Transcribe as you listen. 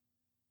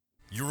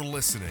You're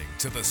listening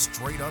to the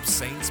Straight Up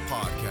Saints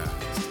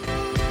podcast.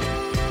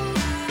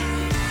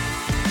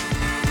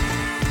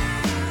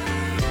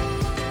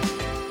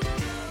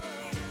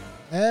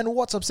 And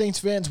what's up, Saints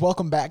fans?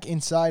 Welcome back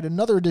inside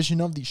another edition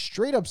of the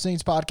Straight Up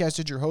Saints podcast.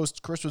 It's your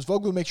host, Chris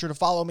Rosvoglu. Make sure to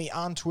follow me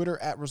on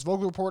Twitter at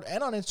RosvogluReport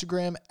and on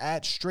Instagram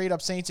at Straight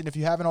Up Saints. And if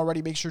you haven't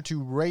already, make sure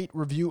to rate,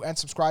 review, and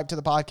subscribe to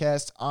the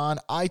podcast on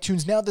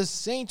iTunes. Now, the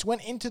Saints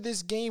went into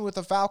this game with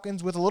the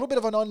Falcons with a little bit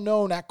of an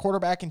unknown at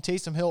quarterback in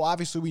Taysom Hill.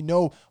 Obviously, we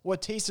know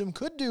what Taysom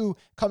could do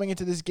coming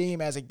into this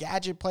game as a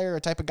gadget player,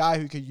 a type of guy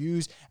who could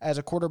use as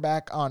a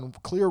quarterback on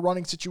clear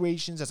running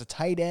situations, as a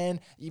tight end,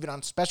 even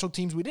on special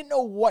teams. We didn't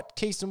know what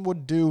Taysom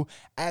would do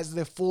as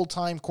the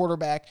full-time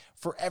quarterback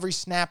for every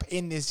snap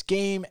in this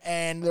game,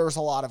 and there was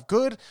a lot of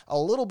good, a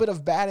little bit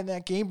of bad in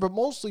that game, but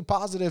mostly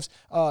positives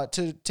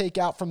to take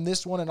out from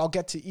this one, and I'll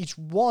get to each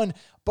one.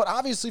 But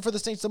obviously for the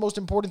Saints, the most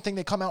important thing,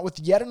 they come out with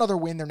yet another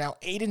win. They're now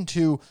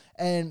 8-2,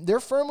 and they're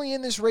firmly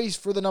in this race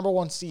for the number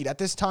one seed. At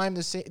this time,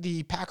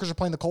 the Packers are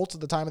playing the Colts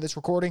at the time of this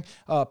recording.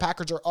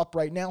 Packers are up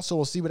right now, so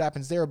we'll see what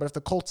happens there. But if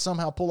the Colts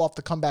somehow pull off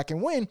the comeback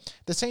and win,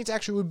 the Saints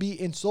actually would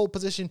be in sole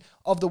position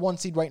of the one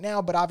seed right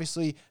now, but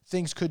obviously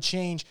things could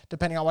change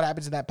depending on what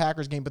happens in that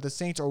Packers game. But the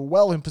Saints are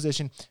well in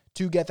position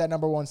to get that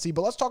number one seed.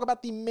 But let's talk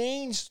about the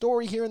main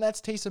story here, and that's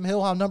Taysom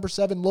Hill, how number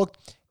 7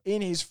 looked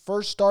in his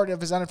first start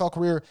of his NFL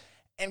career.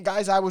 And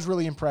guys, I was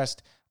really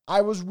impressed.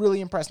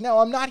 Now,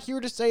 I'm not here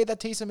to say that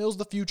Taysom Hill's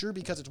the future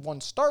because it's one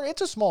start.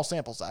 It's a small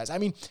sample size. I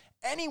mean,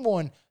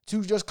 anyone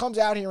who just comes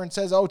out here and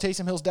says, oh,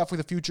 Taysom Hill's definitely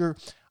the future,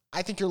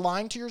 I think you're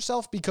lying to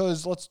yourself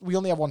because we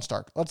only have one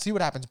start. Let's see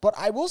what happens. But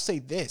I will say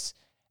this,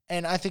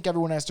 and I think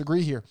everyone has to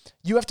agree here.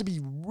 You have to be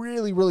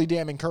really, really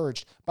damn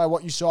encouraged by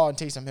what you saw in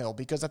Taysom Hill,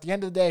 because at the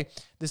end of the day,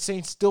 the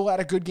Saints still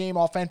had a good game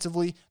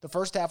offensively. The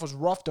first half was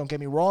rough, don't get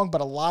me wrong, but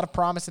a lot of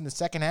promise in the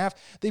second half.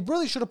 They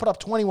really should have put up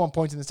 21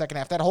 points in the second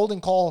half. That holding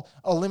call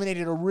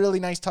eliminated a really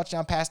nice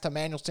touchdown pass to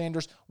Emmanuel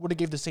Sanders. Would have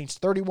given the Saints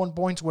 31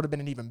 points, would have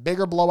been an even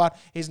bigger blowout.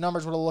 His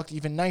numbers would have looked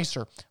even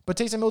nicer. But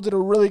Taysom Hill did a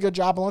really good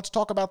job, and let's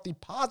talk about the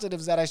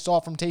positives that I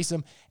saw from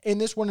Taysom in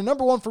this one. And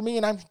number one for me,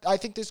 and I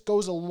think this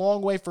goes a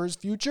long way for his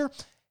future,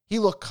 he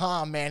looked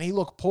calm, man. He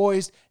looked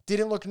poised,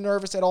 didn't look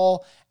nervous at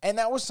all, and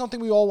that was something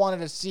we all wanted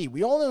to see.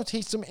 We all know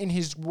Taysom in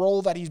his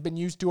role that he's been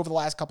used to over the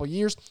last couple of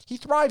years. He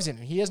thrives in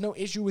it. He has no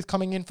issue with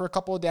coming in for a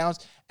couple of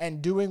downs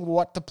and doing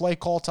what the play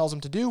call tells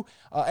him to do,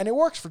 and it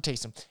works for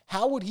Taysom.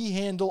 How would he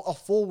handle a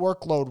full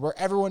workload where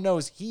everyone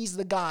knows he's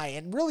the guy,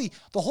 and really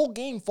the whole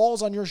game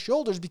falls on your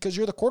shoulders because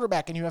you're the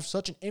quarterback and you have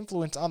such an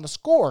influence on the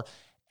score?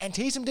 And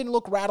Taysom didn't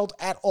look rattled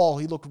at all.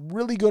 He looked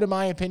really good, in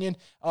my opinion,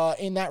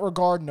 in that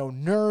regard. No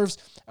nerves.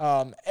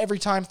 Every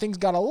time things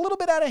got a little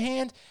bit out of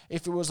hand,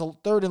 if it was a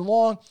third and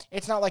long,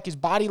 it's not like his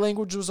body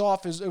language was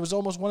off. It was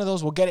almost one of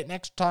those we'll get it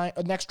next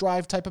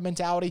drive type of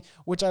mentality,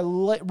 which I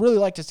really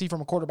like to see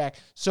from a quarterback.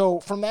 So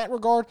from that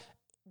regard,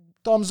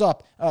 thumbs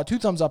up, 2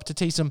 thumbs up to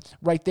Taysom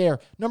right there.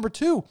 Number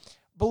 2,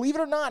 believe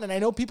it or not, and I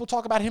know people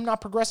talk about him not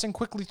progressing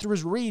quickly through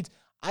his reads,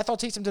 I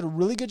thought Taysom did a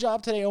really good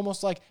job today,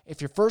 almost like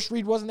if your first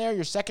read wasn't there,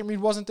 your second read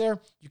wasn't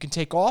there, you can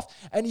take off.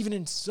 And even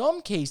in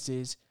some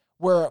cases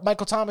where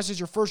Michael Thomas is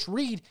your first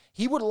read,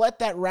 he would let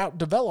that route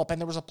develop.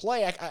 And there was a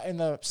play in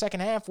the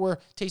second half where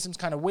Taysom's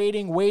kind of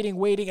waiting,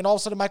 and all of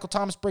a sudden Michael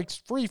Thomas breaks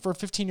free for a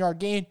 15-yard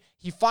gain.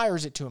 He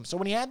fires it to him. So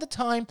when he had the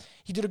time,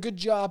 he did a good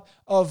job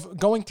of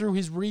going through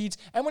his reads.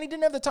 And when he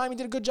didn't have the time, he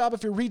did a good job.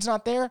 If your read's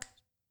not there,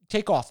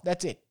 take off.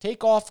 That's it.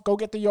 Take off. Go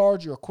get the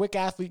yards. You're a quick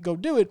athlete. Go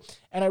do it.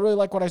 And I really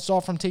like what I saw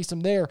from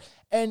Taysom there.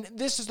 And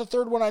this is the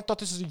third one. I thought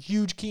this is a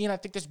huge key, and I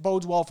think this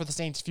bodes well for the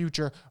Saints'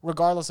 future,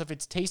 regardless if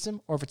it's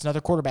Taysom or if it's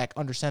another quarterback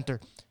under center.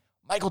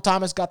 Michael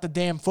Thomas got the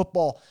damn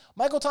football.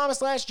 Michael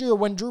Thomas last year,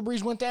 when Drew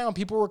Brees went down,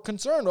 people were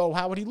concerned, oh,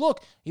 how would he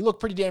look? He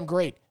looked pretty damn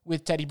great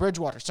with Teddy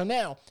Bridgewater. So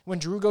now, when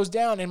Drew goes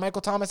down and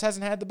Michael Thomas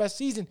hasn't had the best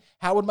season,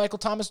 how would Michael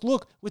Thomas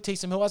look with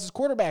Taysom Hill as his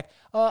quarterback?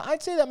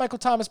 I'd say that Michael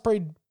Thomas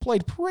played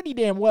pretty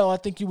damn well. I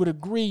think you would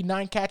agree.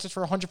 9 catches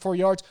for 104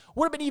 yards.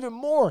 Would have been even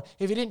more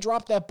if he didn't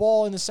drop that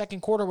ball in the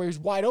second quarter where he was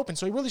wide open.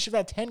 So he really should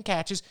have had 10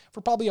 catches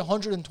for probably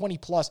 120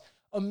 plus.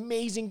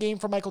 Amazing game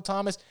for Michael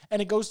Thomas,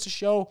 and it goes to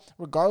show,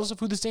 regardless of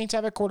who the Saints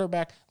have at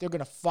quarterback, they're going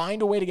to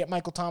find a way to get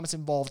Michael Thomas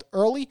involved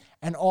early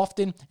and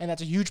often, and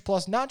that's a huge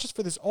plus, not just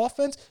for this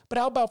offense, but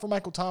how about for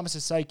Michael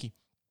Thomas's psyche?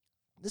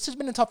 This has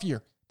been a tough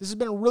year. This has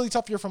been a really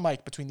tough year for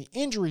Mike, between the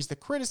injuries, the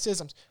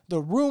criticisms, the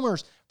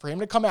rumors. For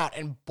him to come out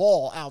and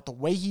ball out the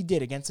way he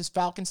did against this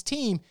Falcons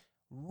team,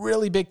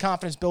 really big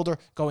confidence builder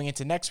going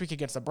into next week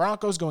against the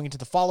Broncos, going into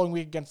the following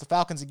week against the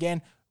Falcons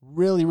again.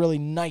 Really, really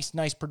nice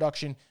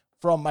production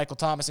from Michael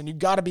Thomas, and you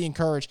got to be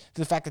encouraged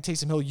to the fact that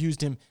Taysom Hill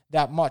used him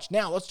that much.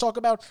 Now, let's talk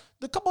about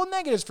the couple of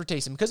negatives for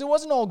Taysom, because it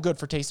wasn't all good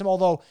for Taysom,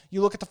 although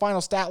you look at the final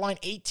stat line,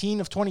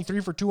 18 of 23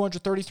 for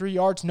 233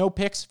 yards, no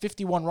picks,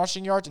 51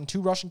 rushing yards, and 2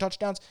 rushing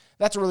touchdowns.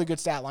 That's a really good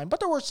stat line, but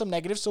there were some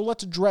negatives, so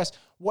let's address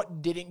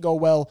what didn't go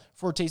well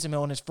for Taysom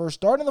Hill in his first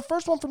start. And the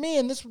first one for me,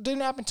 and this didn't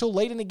happen until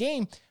late in the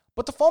game,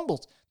 but the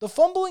fumbles. The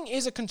fumbling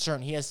is a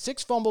concern. He has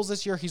 6 fumbles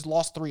this year. He's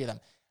lost 3 of them.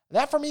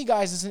 That, for me,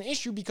 guys, is an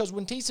issue because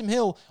when Taysom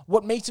Hill,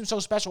 what makes him so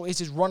special is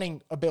his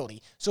running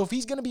ability. So if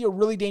he's going to be a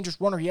really dangerous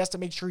runner, he has to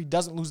make sure he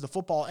doesn't lose the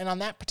football. And on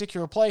that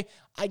particular play,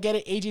 I get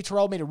it. A.J.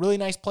 Terrell made a really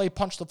nice play,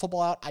 punched the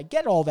football out. I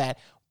get all that.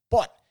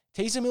 But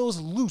Taysom Hill is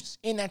loose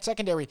in that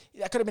secondary.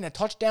 That could have been a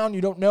touchdown.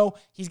 You don't know.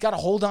 He's got to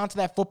hold on to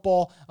that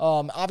football.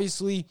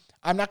 Obviously,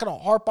 I'm not going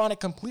to harp on it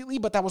completely,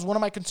 but that was one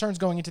of my concerns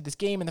going into this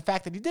game. And the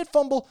fact that he did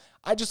fumble,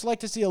 I just like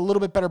to see a little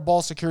bit better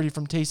ball security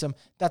from Taysom.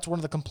 That's one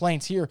of the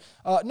complaints here.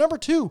 Number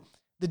 2,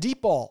 the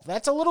deep ball.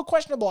 That's a little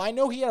questionable. I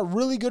know he had a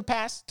really good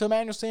pass to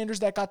Emmanuel Sanders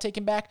that got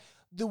taken back.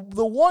 The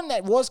one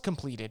that was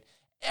completed,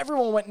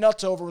 everyone went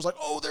nuts over. It was like,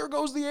 oh, there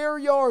goes the air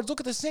yards. Look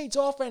at the Saints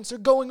offense. They're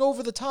going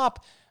over the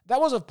top. That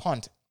was a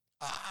punt.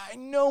 I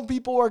know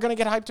people are going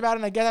to get hyped about it,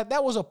 and I get that.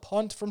 That was a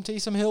punt from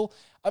Taysom Hill.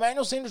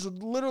 Emmanuel Sanders was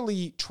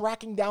literally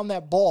tracking down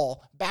that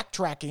ball,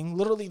 backtracking.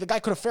 Literally, the guy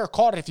could have fair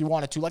caught it if he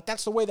wanted to. Like,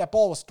 that's the way that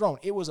ball was thrown.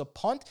 It was a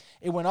punt.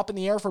 It went up in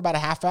the air for about a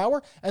half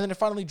hour, and then it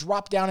finally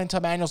dropped down into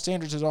Emmanuel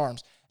Sanders'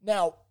 arms.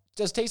 Now,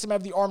 does Taysom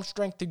have the arm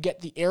strength to get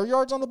the air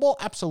yards on the ball?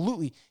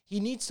 Absolutely. He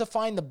needs to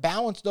find the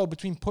balance, though,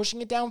 between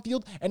pushing it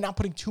downfield and not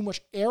putting too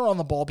much air on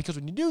the ball, because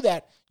when you do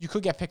that, you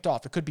could get picked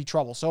off. It could be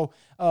trouble. So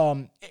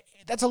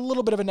that's a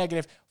little bit of a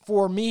negative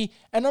for me.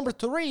 And number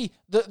 3,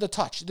 the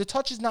touch. The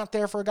touch is not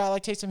there for a guy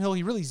like Taysom Hill.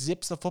 He really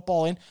zips the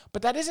football in,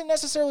 but that isn't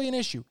necessarily an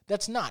issue.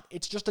 That's not.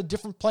 It's just a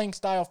different playing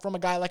style from a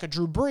guy like a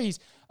Drew Brees.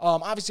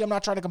 Obviously, I'm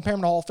not trying to compare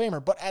him to Hall of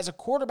Famer, but as a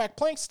quarterback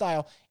playing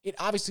style, it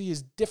obviously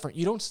is different.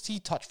 You don't see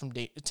touch from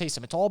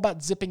Taysom. It's all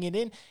about zipping it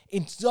in.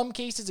 In some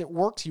cases, it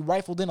works. He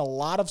rifled in a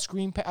lot of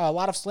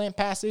slant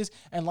passes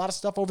and a lot of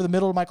stuff over the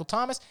middle of Michael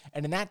Thomas,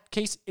 and in that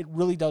case, it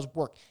really does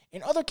work.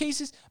 In other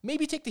cases,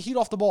 maybe take the heat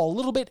off the ball a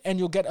little bit, and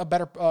you'll get a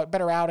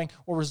better outing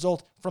or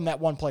result from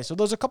that one play. So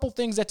there's a couple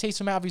things that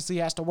Taysom obviously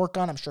has to work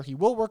on. I'm sure he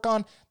will work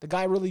on. The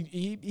guy really,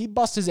 he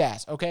busts his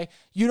ass, okay?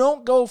 You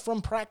don't go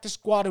from practice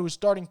squad to a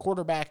starting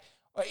quarterback,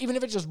 even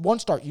if it's just one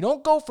start. You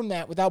don't go from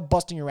that without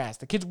busting your ass.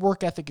 The kid's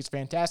work ethic is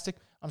fantastic.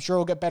 I'm sure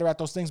he'll get better at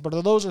those things, but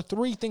those are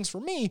 3 things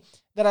for me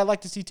that I'd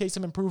like to see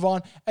Taysom improve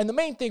on. And the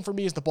main thing for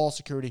me is the ball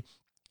security.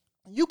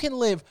 You can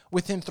live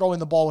with him throwing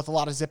the ball with a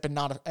lot of zip and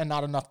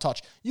not enough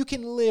touch. You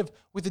can live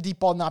with the deep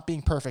ball not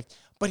being perfect,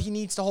 but he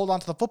needs to hold on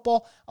to the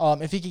football.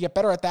 If he can get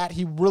better at that,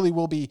 he really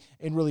will be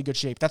in really good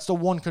shape. That's the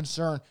one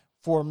concern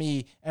for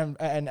me, and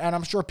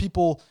I'm sure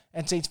people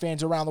and Saints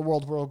fans around the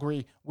world will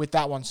agree with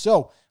that one.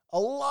 So a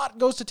lot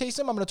goes to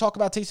Taysom. I'm going to talk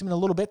about Taysom in a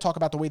little bit, talk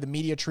about the way the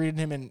media treated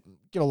him, and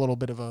get a little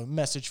bit of a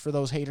message for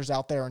those haters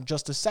out there in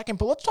just a second.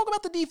 But let's talk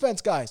about the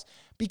defense, guys,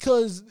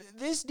 because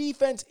this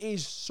defense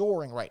is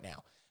soaring right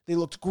now. They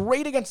looked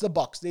great against the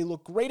Bucs. They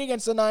looked great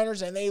against the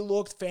Niners, and they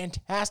looked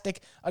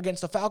fantastic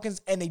against the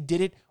Falcons, and they did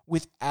it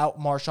without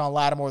Marshawn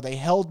Lattimore. They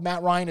held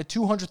Matt Ryan to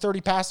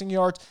 230 passing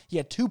yards. He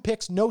had 2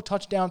 picks, no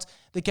touchdowns.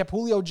 They kept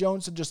Julio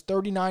Jones to just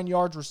 39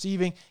 yards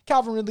receiving.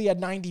 Calvin Ridley had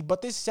 90,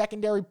 but this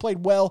secondary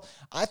played well.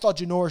 I thought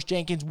Janoris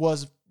Jenkins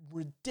was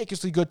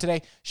ridiculously good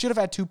today. Should have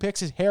had 2 picks.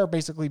 His hair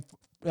basically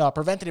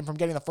prevented him from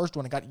getting the first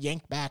one and got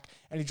yanked back,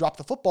 and he dropped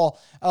the football,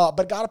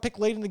 but got a pick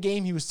late in the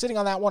game. He was sitting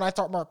on that one. I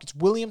thought Marcus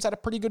Williams had a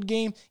pretty good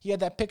game. He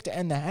had that pick to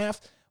end the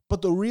half,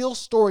 but the real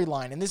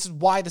storyline, and this is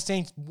why the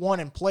Saints won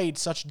and played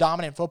such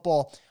dominant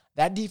football,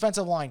 that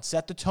defensive line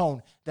set the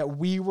tone that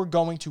we were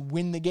going to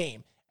win the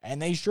game. And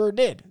they sure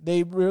did.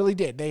 They really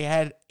did. They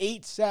had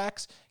 8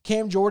 sacks.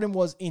 Cam Jordan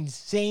was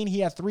insane. He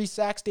had 3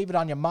 sacks. David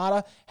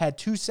Onyemata had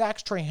 2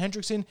 sacks. Trey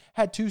Hendrickson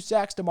had 2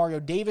 sacks.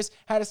 Demario Davis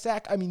had a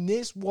sack. I mean,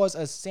 this was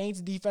a Saints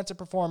defensive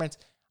performance.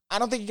 I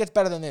don't think it gets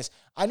better than this.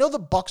 I know the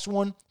Bucs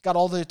one got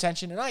all the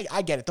attention, and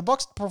I get it. The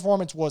Bucs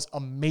performance was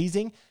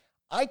amazing.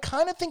 I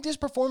kind of think this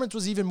performance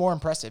was even more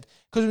impressive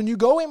because when you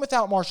go in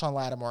without Marshawn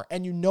Lattimore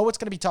and you know it's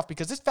going to be tough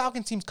because this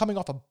Falcons team's coming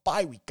off a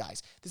bye week,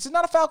 guys. This is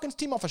not a Falcons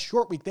team off a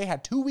short week. They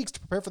had 2 weeks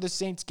to prepare for this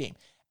Saints game.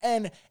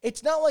 And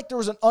it's not like there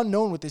was an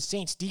unknown with this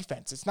Saints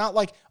defense. It's not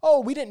like, oh,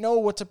 we didn't know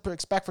what to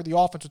expect for the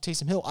offense with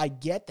Taysom Hill. I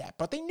get that.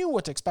 But they knew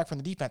what to expect from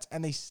the defense,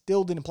 and they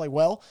still didn't play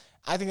well.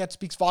 I think that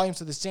speaks volumes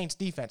to the Saints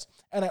defense.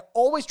 And I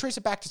always trace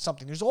it back to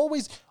something. There's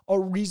always a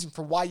reason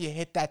for why you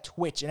hit that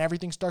twitch and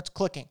everything starts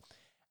clicking.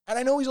 And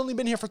I know he's only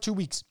been here for 2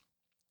 weeks.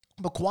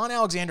 But Quan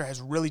Alexander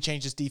has really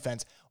changed his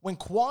defense. When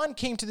Quan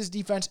came to this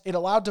defense, it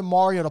allowed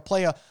DeMario to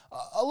play a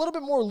little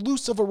bit more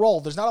loose of a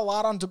role. There's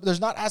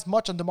not as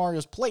much on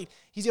DeMario's plate.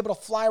 He's able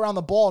to fly around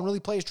the ball and really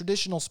play his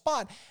traditional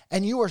spot.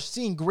 And you are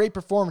seeing great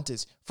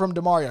performances from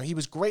DeMario. He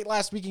was great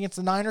last week against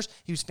the Niners.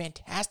 He was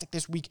fantastic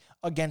this week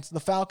against the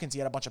Falcons. He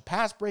had a bunch of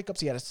pass breakups.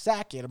 He had a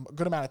sack. He had a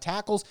good amount of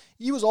tackles.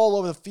 He was all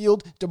over the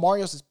field.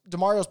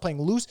 DeMario's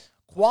playing loose.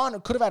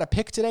 Quan could have had a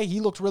pick today. He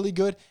looked really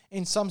good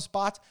in some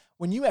spots.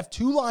 When you have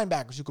 2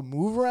 linebackers who can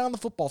move around the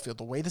football field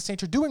the way the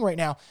Saints are doing right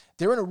now,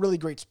 they're in a really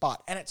great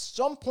spot. And at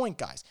some point,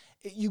 guys,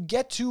 you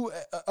get to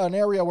an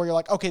area where you're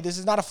like, okay, this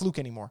is not a fluke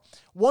anymore.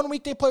 1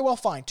 week they play well,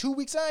 fine. 2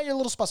 weeks, you're a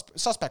little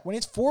suspect. When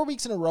it's 4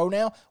 weeks in a row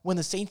now, when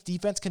the Saints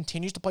defense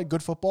continues to play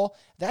good football,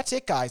 that's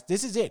it, guys.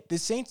 This is it. The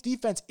Saints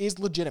defense is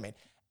legitimate.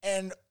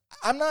 And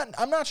I'm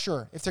not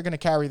sure if they're going to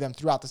carry them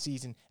throughout the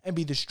season and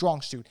be the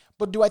strong suit.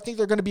 But do I think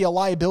they're going to be a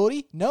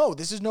liability? No,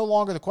 this is no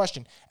longer the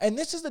question. And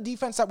this is the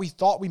defense that we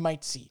thought we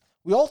might see.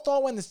 We all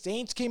thought when the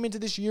Saints came into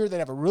this year, they'd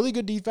have a really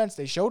good defense.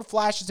 They showed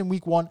flashes in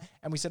week 1,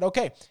 and we said,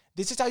 okay,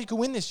 this is how you can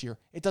win this year.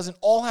 It doesn't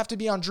all have to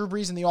be on Drew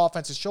Brees and the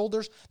offense's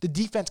shoulders. The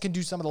defense can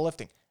do some of the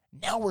lifting.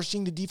 Now we're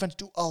seeing the defense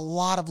do a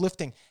lot of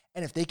lifting.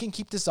 And if they can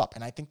keep this up,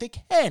 and I think they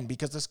can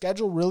because the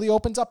schedule really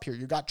opens up here.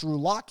 You got Drew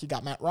Lock, you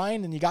got Matt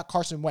Ryan, and you got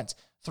Carson Wentz.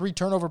 3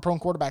 turnover-prone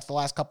quarterbacks the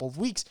last couple of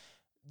weeks.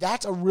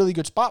 That's a really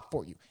good spot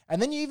for you.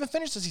 And then you even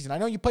finish the season. I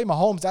know you play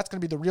Mahomes. That's going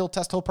to be the real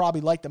test. He'll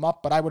probably light them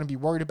up, but I wouldn't be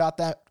worried about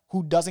that.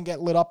 Who doesn't get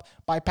lit up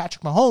by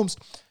Patrick Mahomes?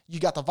 You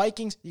got the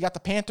Vikings. You got the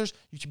Panthers.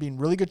 You should be in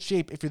really good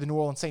shape if you're the New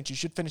Orleans Saints. You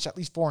should finish at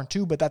least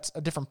 4-2, but that's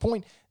a different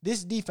point.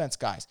 This defense,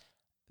 guys,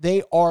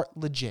 they are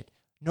legit.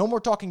 No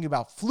more talking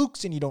about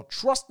flukes and you don't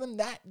trust them.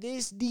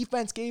 This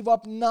defense gave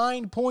up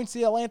 9 points to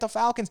the Atlanta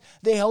Falcons.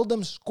 They held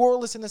them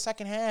scoreless in the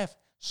second half.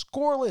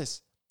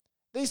 Scoreless.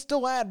 They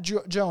still had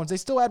Jones. They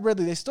still had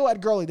Ridley. They still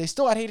had Gurley. They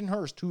still had Hayden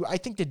Hurst, who I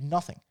think did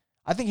nothing.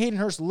 I think Hayden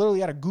Hurst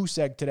literally had a goose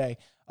egg today,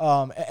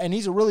 and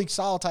he's a really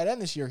solid tight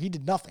end this year. He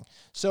did nothing.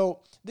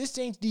 So this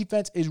Saints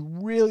defense is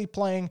really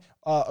playing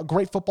a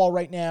great football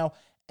right now,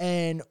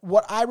 and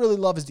what I really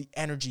love is the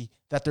energy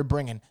that they're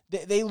bringing.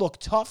 They look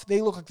tough.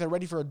 They look like they're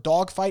ready for a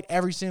dogfight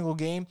every single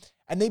game,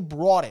 and they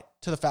brought it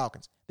to the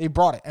Falcons. They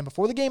brought it. And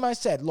before the game, I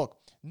said, look,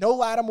 no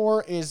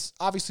Lattimore is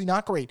obviously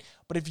not great,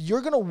 but if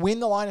you're going to win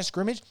the line of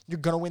scrimmage,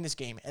 you're going to win this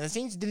game. And the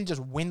Saints didn't just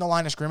win the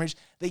line of scrimmage.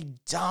 They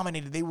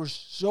dominated. They were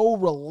so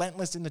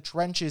relentless in the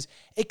trenches.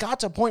 It got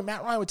to a point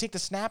Matt Ryan would take the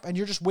snap, and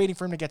you're just waiting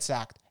for him to get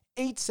sacked.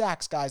 8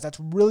 sacks, guys. That's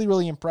really,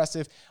 really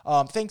impressive.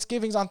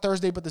 Thanksgiving's on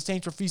Thursday, but the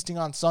Saints were feasting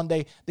on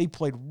Sunday. They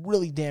played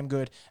really damn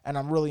good, and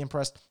I'm really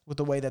impressed with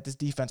the way that this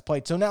defense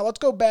played. So now let's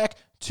go back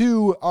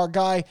to our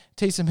guy,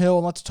 Taysom Hill,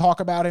 and let's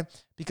talk about it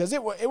because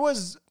it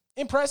was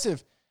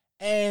impressive.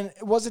 And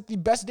was it the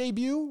best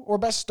debut or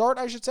best start,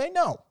 I should say?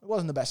 No, it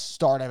wasn't the best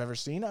start I've ever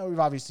seen. We've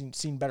obviously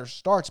seen better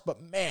starts,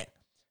 but man,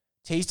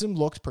 Taysom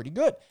looked pretty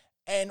good.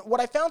 And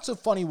what I found so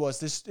funny was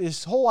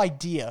this whole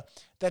idea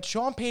that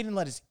Sean Payton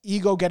let his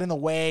ego get in the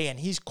way and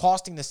he's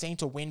costing the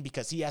Saints a win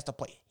because he has to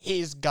play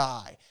his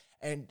guy.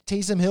 And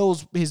Taysom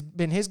Hill's has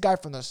been his guy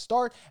from the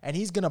start, and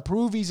he's going to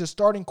prove he's a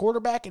starting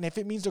quarterback. And if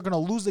it means they're going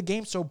to lose the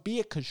game, so be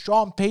it, because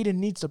Sean Payton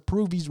needs to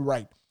prove he's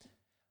right.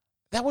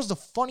 That was the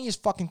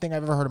funniest fucking thing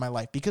I've ever heard in my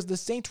life because the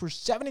Saints were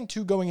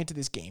 7-2 going into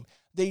this game.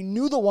 They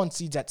knew the 1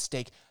 seed's at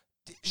stake.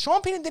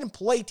 Sean Payton didn't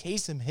play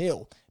Taysom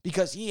Hill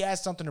because he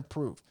has something to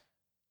prove.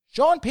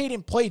 Sean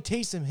Payton played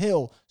Taysom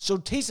Hill so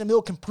Taysom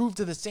Hill can prove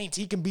to the Saints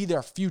he can be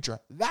their future.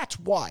 That's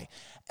why.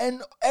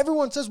 And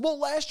everyone says, well,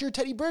 last year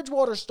Teddy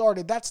Bridgewater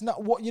started. That's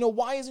not what,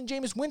 why isn't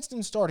Jameis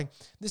Winston starting?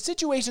 The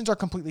situations are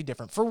completely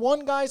different. For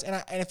one, guys,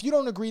 and if you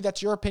don't agree,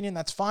 that's your opinion,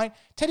 that's fine.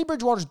 Teddy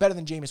Bridgewater's better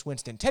than Jameis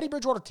Winston. Teddy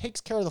Bridgewater takes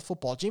care of the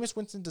football. Jameis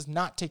Winston does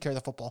not take care of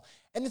the football.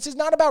 And this is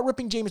not about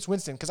ripping Jameis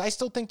Winston because I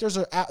still think there's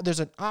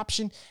an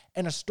option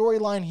and a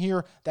storyline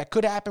here that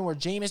could happen where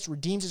Jameis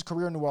redeems his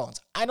career in New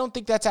Orleans. I don't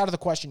think that's out of the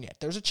question yet.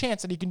 There's a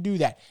chance that he can do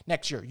that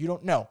next year. You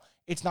don't know.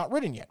 It's not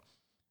written yet.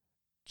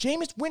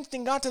 Jameis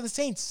Winston got to the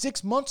Saints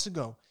 6 months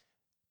ago.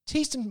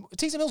 Taysom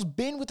Hill's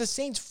been with the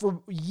Saints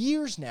for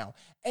years now.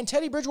 And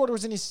Teddy Bridgewater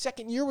was in his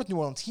second year with New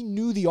Orleans. He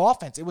knew the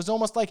offense. It was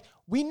almost like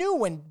we knew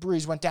when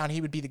Brees went down, he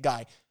would be the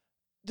guy.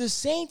 The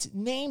Saints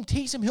named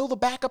Taysom Hill the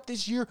backup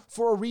this year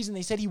for a reason.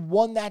 They said he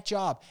won that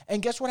job.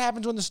 And guess what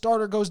happens when the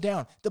starter goes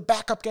down? The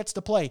backup gets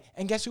to play.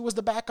 And guess who was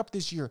the backup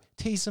this year?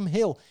 Taysom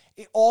Hill.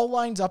 It all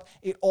lines up.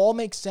 It all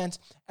makes sense.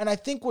 And I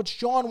think what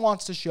Sean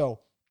wants to show,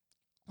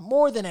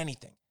 more than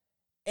anything,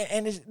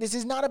 and this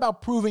is not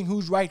about proving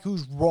who's right,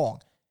 who's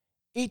wrong.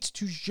 It's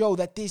to show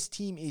that this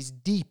team is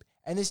deep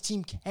and this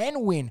team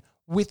can win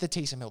with the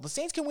Taysom Hill. The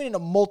Saints can win in a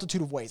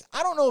multitude of ways.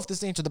 I don't know if the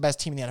Saints are the best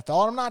team in the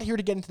NFL, and I'm not here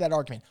to get into that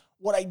argument.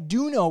 What I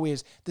do know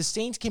is the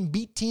Saints can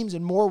beat teams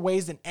in more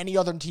ways than any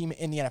other team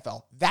in the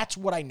NFL. That's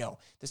what I know.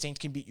 The Saints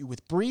can beat you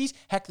with Brees.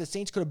 Heck, the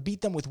Saints could have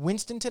beat them with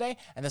Winston today,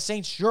 and the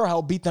Saints sure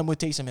hell beat them with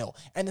Taysom Hill.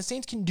 And the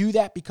Saints can do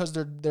that because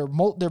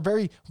they're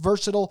very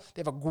versatile. They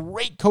have a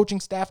great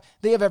coaching staff.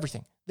 They have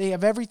everything. They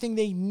have everything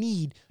they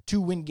need to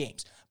win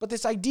games. But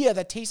this idea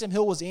that Taysom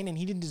Hill was in and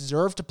he didn't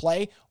deserve to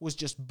play was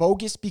just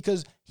bogus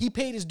because he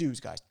paid his dues,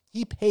 guys.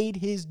 He paid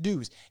his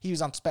dues. He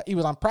was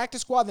on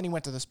practice squad, then he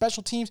went to the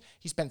special teams.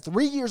 He spent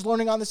 3 years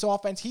learning on this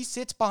offense. He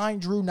sits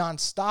behind Drew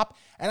nonstop.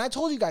 And I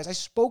told you guys, I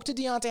spoke to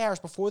Deontay Harris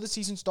before the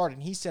season started,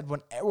 and he said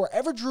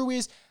wherever Drew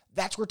is,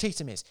 that's where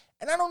Taysom is.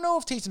 And I don't know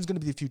if Taysom's going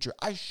to be the future.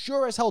 I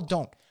sure as hell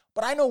don't.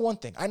 But I know one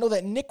thing. I know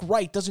that Nick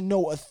Wright doesn't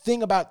know a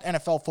thing about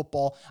NFL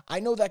football. I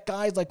know that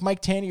guys like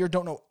Mike Tanier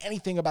don't know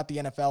anything about the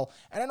NFL.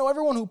 And I know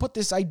everyone who put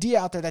this idea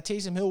out there that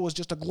Taysom Hill was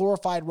just a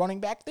glorified running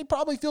back, they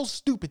probably feel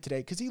stupid today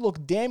because he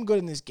looked damn good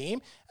in this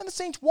game. And the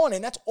Saints won.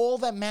 And that's all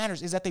that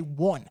matters is that they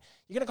won.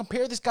 You're going to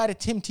compare this guy to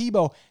Tim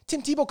Tebow.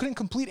 Tim Tebow couldn't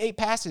complete 8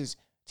 passes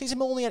Taysom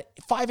Hill only had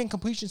 5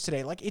 incompletions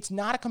today. Like, it's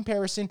not a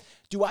comparison.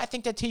 Do I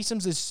think that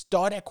Taysom's a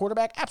stud at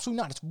quarterback?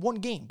 Absolutely not. It's one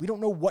game. We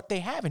don't know what they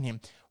have in him.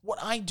 What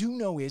I do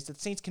know is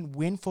that Saints can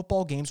win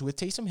football games with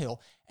Taysom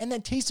Hill, and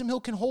that Taysom Hill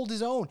can hold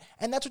his own.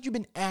 And that's what you've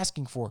been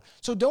asking for.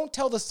 So don't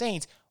tell the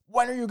Saints,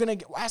 when are you going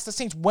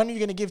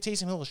to give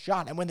Taysom Hill a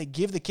shot? And when they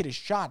give the kid a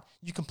shot,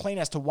 you complain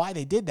as to why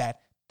they did that.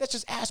 That's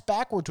just ass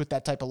backwards with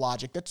that type of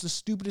logic. That's the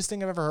stupidest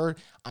thing I've ever heard.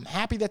 I'm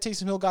happy that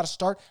Taysom Hill got a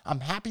start. I'm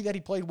happy that he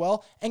played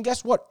well. And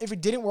guess what? If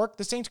it didn't work,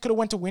 the Saints could have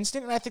went to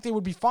Winston, and I think they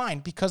would be fine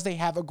because they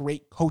have a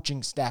great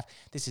coaching staff.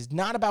 This is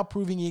not about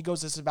proving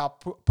egos. This is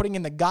about putting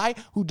in the guy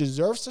who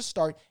deserves to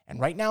start. And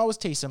right now it was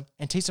Taysom,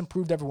 and Taysom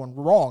proved everyone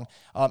wrong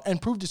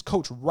and proved his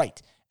coach right.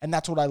 And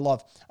that's what I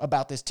love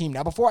about this team.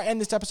 Now, before I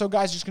end this episode,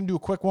 guys, just going to do a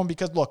quick one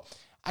because, look,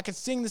 I could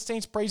sing the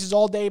Saints' praises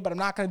all day, but I'm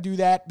not going to do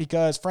that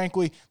because,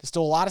 frankly, there's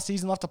still a lot of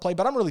season left to play.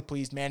 But I'm really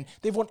pleased, man.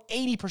 They've won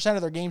 80%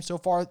 of their games so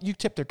far. You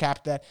tip their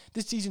cap to that.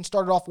 This season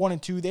started off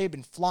 1-2. They've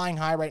been flying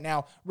high right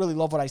now. Really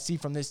love what I see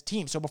from this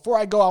team. So before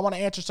I go, I want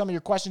to answer some of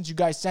your questions you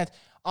guys sent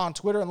on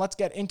Twitter, and let's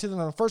get into them.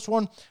 The first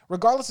one,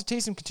 regardless if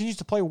Taysom continues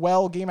to play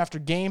well game after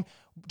game,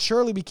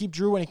 surely we keep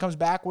Drew when he comes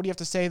back. What do you have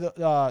to say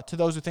to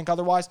those who think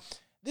otherwise?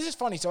 This is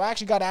funny. So I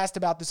actually got asked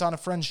about this on a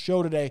friend's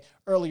show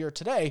earlier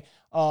today.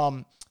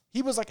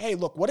 He was like, hey,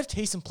 look, what if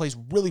Taysom plays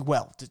really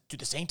well? Do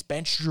the Saints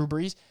bench Drew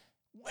Brees?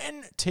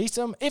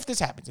 If this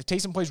happens, if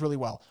Taysom plays really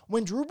well,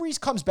 when Drew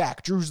Brees comes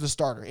back, Drew's the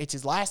starter. It's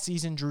his last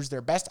season. Drew's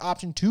their best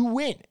option to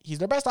win. He's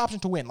their best option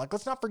to win. Like,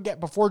 let's not forget,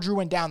 before Drew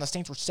went down, the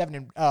Saints were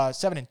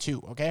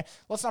 7-2, okay?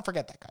 Let's not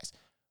forget that, guys.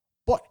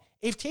 But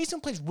if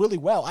Taysom plays really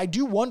well, I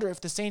do wonder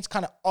if the Saints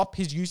kind of up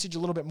his usage a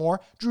little bit more.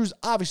 Drew's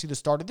obviously the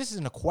starter. This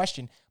isn't a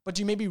question, but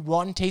do you maybe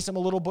run Taysom a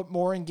little bit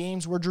more in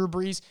games where Drew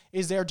Brees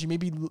is there? Do you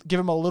maybe give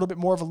him a little bit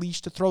more of a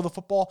leash to throw the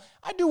football?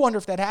 I do wonder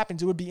if that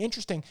happens. It would be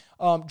interesting.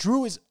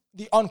 Drew is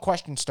the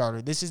unquestioned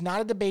starter. This is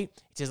not a debate.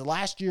 It's his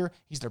last year.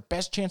 He's their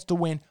best chance to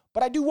win.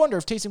 But I do wonder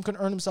if Taysom can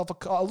earn himself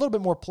a little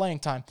bit more playing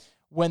time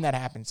when that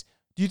happens.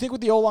 Do you think with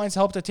the O-line's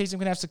help that Taysom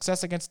can have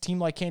success against a team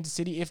like Kansas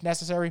City if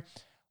necessary?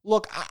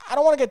 Look, I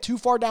don't want to get too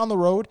far down the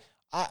road.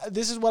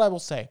 This is what I will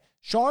say.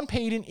 Sean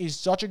Payton is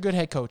such a good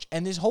head coach,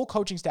 and this whole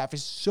coaching staff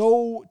is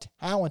so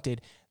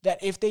talented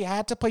that if they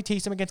had to play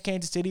Taysom against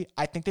Kansas City,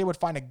 I think they would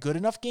find a good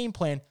enough game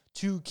plan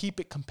to keep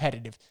it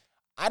competitive.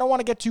 I don't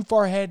want to get too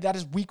far ahead. That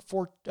is week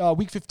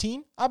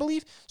 15, I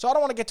believe. So I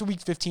don't want to get to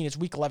week 15. It's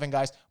week 11,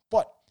 guys.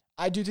 But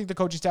I do think the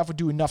coaching staff would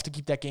do enough to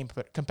keep that game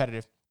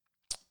competitive.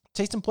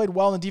 Taysom played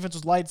well and the defense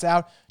was lights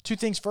out. Two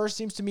things. First,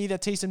 seems to me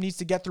that Taysom needs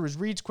to get through his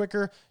reads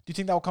quicker. Do you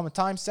think that will come with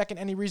time? Second,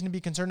 any reason to be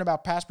concerned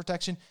about pass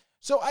protection?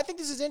 So I think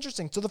this is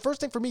interesting. So the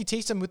first thing for me,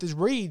 Taysom with his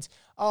reads,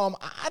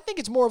 I think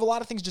it's more of a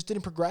lot of things just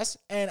didn't progress.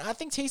 And I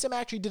think Taysom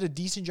actually did a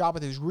decent job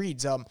with his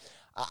reads.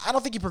 I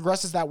don't think he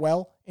progresses that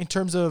well in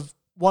terms of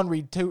one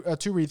read, two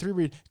read, three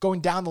read,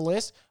 going down the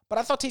list. But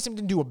I thought Taysom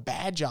didn't do a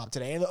bad job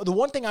today. And the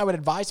one thing I would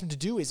advise him to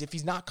do is if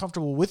he's not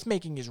comfortable with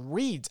making his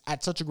reads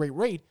at such a great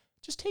rate,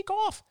 just take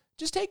off.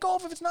 Just take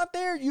off if it's not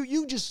there.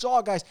 You just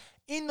saw, guys,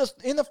 in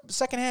the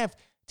second half,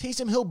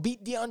 Taysom Hill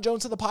beat Deion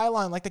Jones to the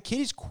pylon. Like, the kid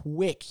is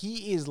quick.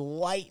 He is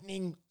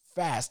lightning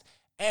fast.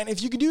 And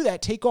if you can do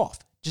that, take off.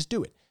 Just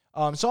do it.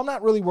 So I'm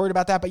not really worried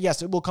about that, but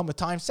yes, it will come with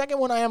time. Second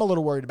one I am a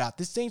little worried about.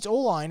 This Saints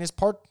O-line is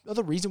part of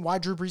the reason why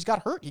Drew Brees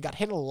got hurt. He got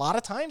hit a lot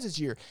of times this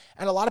year,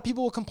 and a lot of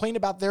people will complain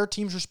about their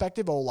team's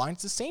respective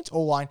O-lines. The Saints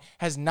O-line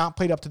has not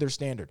played up to their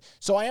standard.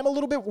 So I am a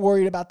little bit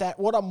worried about that.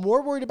 What I'm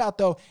more worried about,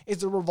 though, is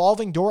the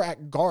revolving door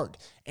at guard.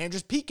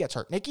 Andrews Peat gets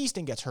hurt. Nick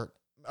Easton gets hurt.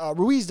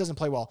 Ruiz doesn't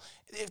play well.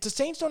 If the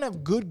Saints don't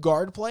have good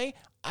guard play,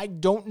 I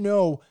don't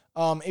know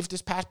if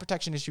this pass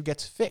protection issue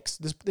gets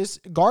fixed. This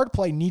guard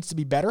play needs to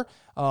be better,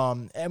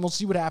 and we'll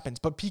see what happens.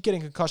 But Peat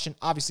getting concussion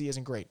obviously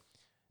isn't great.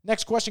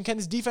 Next question, can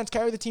this defense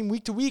carry the team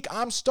week to week?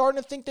 I'm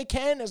starting to think they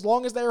can, as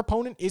long as their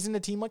opponent isn't a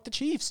team like the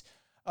Chiefs.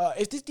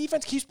 If this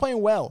defense keeps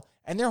playing well,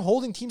 and they're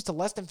holding teams to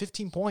less than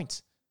 15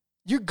 points,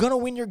 you're going to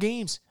win your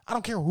games. I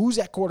don't care who's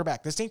at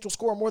quarterback. The Saints will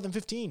score more than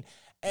 15.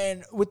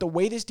 And with the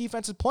way this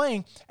defense is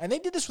playing, and they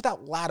did this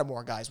without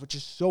Lattimore, guys, which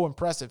is so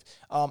impressive.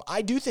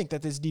 I do think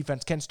that this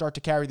defense can start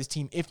to carry this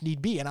team if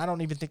need be, and I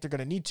don't even think they're going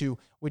to need to,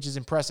 which is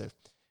impressive.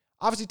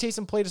 Obviously,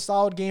 Taysom played a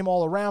solid game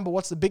all around, but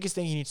what's the biggest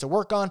thing he needs to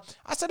work on?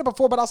 I said it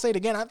before, but I'll say it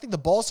again. I think the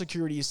ball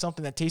security is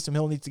something that Taysom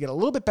Hill needs to get a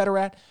little bit better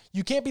at.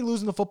 You can't be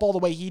losing the football the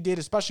way he did,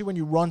 especially when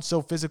you run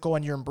so physical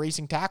and you're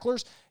embracing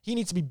tacklers. He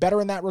needs to be better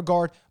in that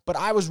regard, but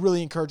I was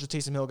really encouraged with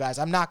Taysom Hill, guys.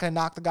 I'm not going to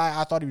knock the guy.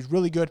 I thought he was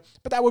really good,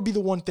 but that would be the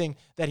one thing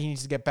that he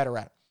needs to get better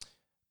at.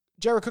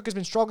 Jared Cook has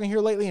been struggling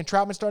here lately, and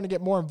Troutman's starting to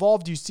get more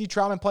involved. Do you see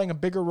Troutman playing a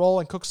bigger role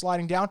and Cook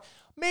sliding down?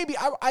 Maybe.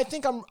 I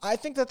think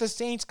that the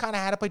Saints kind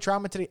of had to play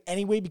Troutman today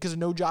anyway because of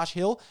no Josh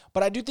Hill,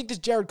 but I do think this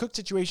Jared Cook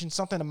situation is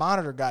something to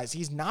monitor, guys.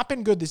 He's not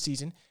been good this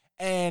season,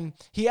 And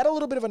he had a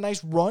little bit of a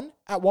nice run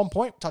at one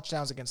point,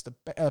 touchdowns against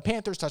the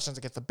Panthers, touchdowns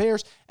against the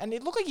Bears, and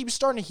it looked like he was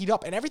starting to heat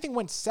up, and everything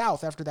went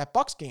south after that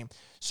Bucs game.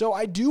 So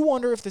I do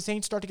wonder if the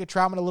Saints start to get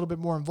Trautman a little bit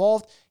more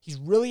involved. He's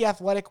really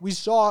athletic. We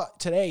saw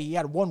today he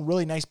had one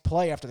really nice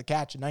play after the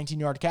catch, a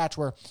 19-yard catch,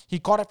 where he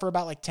caught it for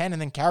about like 10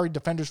 and then carried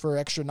defenders for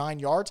an extra 9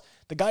 yards.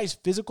 The guy is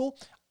physical.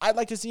 I'd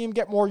like to see him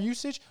get more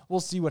usage.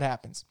 We'll see what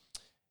happens.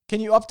 Can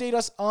you update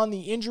us on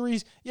the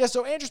injuries? Yeah,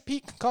 so Andrews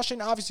Peat,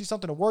 concussion, obviously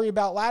something to worry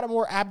about.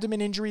 Lattimore,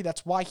 abdomen injury.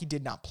 That's why he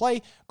did not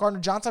play.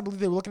 Gardner Johnson, I believe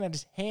they were looking at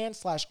his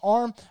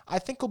hand/arm. I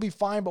think he'll be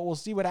fine, but we'll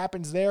see what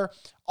happens there.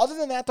 Other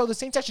than that, though, the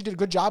Saints actually did a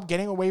good job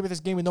getting away with this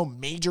game with no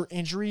major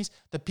injuries.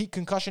 The Peat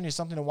concussion is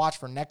something to watch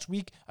for next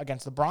week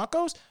against the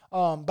Broncos.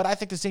 But I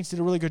think the Saints did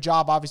a really good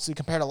job, obviously,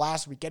 compared to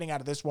last week, getting out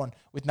of this one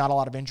with not a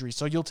lot of injuries.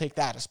 So you'll take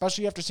that,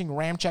 especially after seeing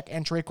Ramczyk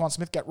and Traquan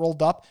Smith get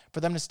rolled up.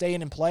 For them to stay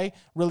in and play,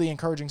 really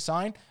encouraging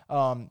sign.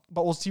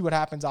 But we'll see what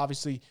happens,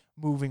 obviously,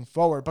 moving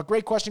forward. But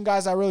great question,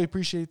 guys. I really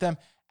appreciate them,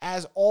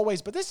 as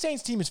always. But this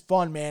Saints team is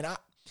fun, man.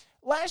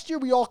 Last year,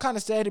 we all kind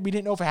of said we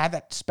didn't know if it had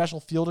that special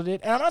feel to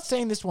it. And I'm not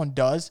saying this one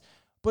does,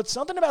 but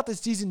something about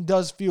this season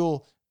does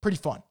feel pretty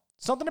fun.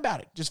 Something about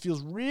it just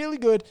feels really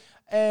good.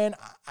 And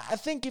I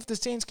think if the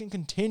Saints can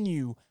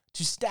continue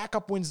to stack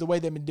up wins the way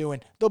they've been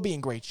doing, they'll be in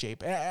great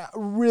shape.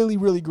 Really,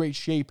 really great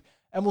shape.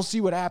 And we'll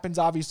see what happens,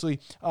 obviously.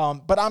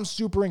 But I'm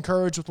super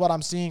encouraged with what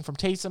I'm seeing from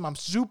Taysom. I'm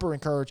super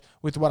encouraged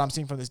with what I'm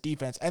seeing from this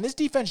defense. And this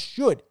defense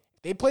should,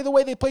 if they play the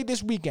way they played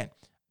this weekend,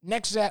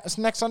 next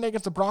Sunday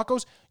against the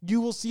Broncos,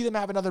 you will see them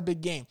have another big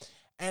game.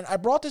 And I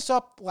brought this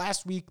up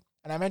last week,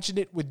 and I mentioned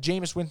it with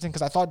Jameis Winston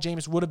because I thought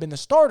Jameis would have been the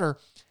starter.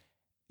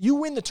 You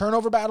win the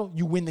turnover battle,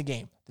 you win the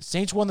game. The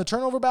Saints won the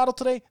turnover battle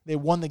today. They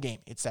won the game.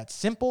 It's that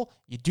simple.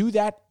 You do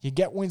that, you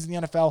get wins in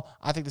the NFL.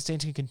 I think the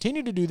Saints can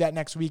continue to do that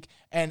next week.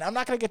 And I'm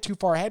not going to get too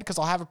far ahead because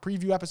I'll have a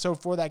preview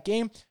episode for that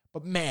game.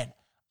 But man,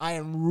 I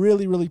am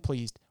really, really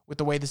pleased with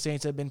the way the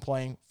Saints have been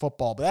playing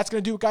football. But that's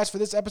going to do it, guys, for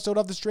this episode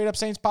of the Straight Up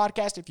Saints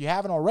podcast. If you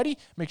haven't already,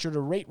 make sure to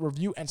rate,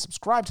 review, and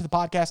subscribe to the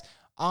podcast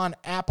on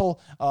Apple.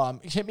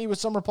 Hit me with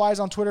some replies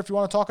on Twitter if you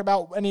want to talk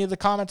about any of the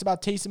comments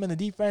about Taysom and the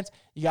defense.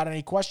 You got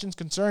any questions,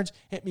 concerns,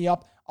 hit me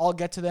up. I'll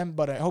get to them,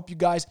 but I hope you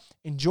guys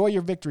enjoy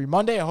your Victory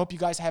Monday. I hope you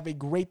guys have a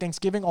great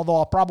Thanksgiving, although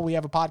I'll probably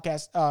have a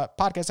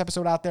podcast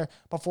episode out there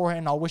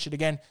beforehand. I'll wish it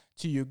again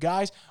to you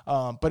guys,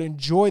 but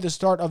enjoy the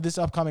start of this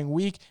upcoming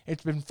week.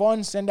 It's been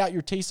fun. Send out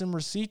your Taysom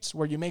receipts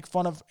where you make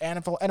fun of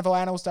NFL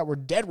analysts that were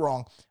dead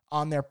wrong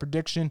on their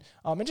prediction,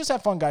 and just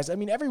have fun, guys. I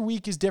mean, every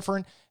week is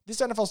different.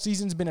 This NFL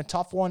season's been a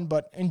tough one,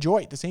 but enjoy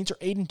it. The Saints are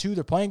 8-2.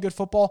 They're playing good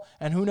football,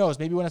 and who knows?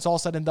 Maybe when it's all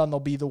said and done,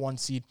 they'll be the 1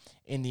 seed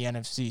in the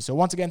NFC. So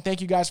once again,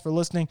 thank you guys for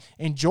listening.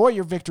 Enjoy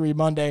your Victory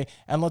Monday,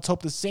 and let's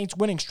hope the Saints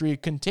winning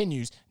streak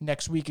continues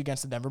next week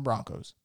against the Denver Broncos.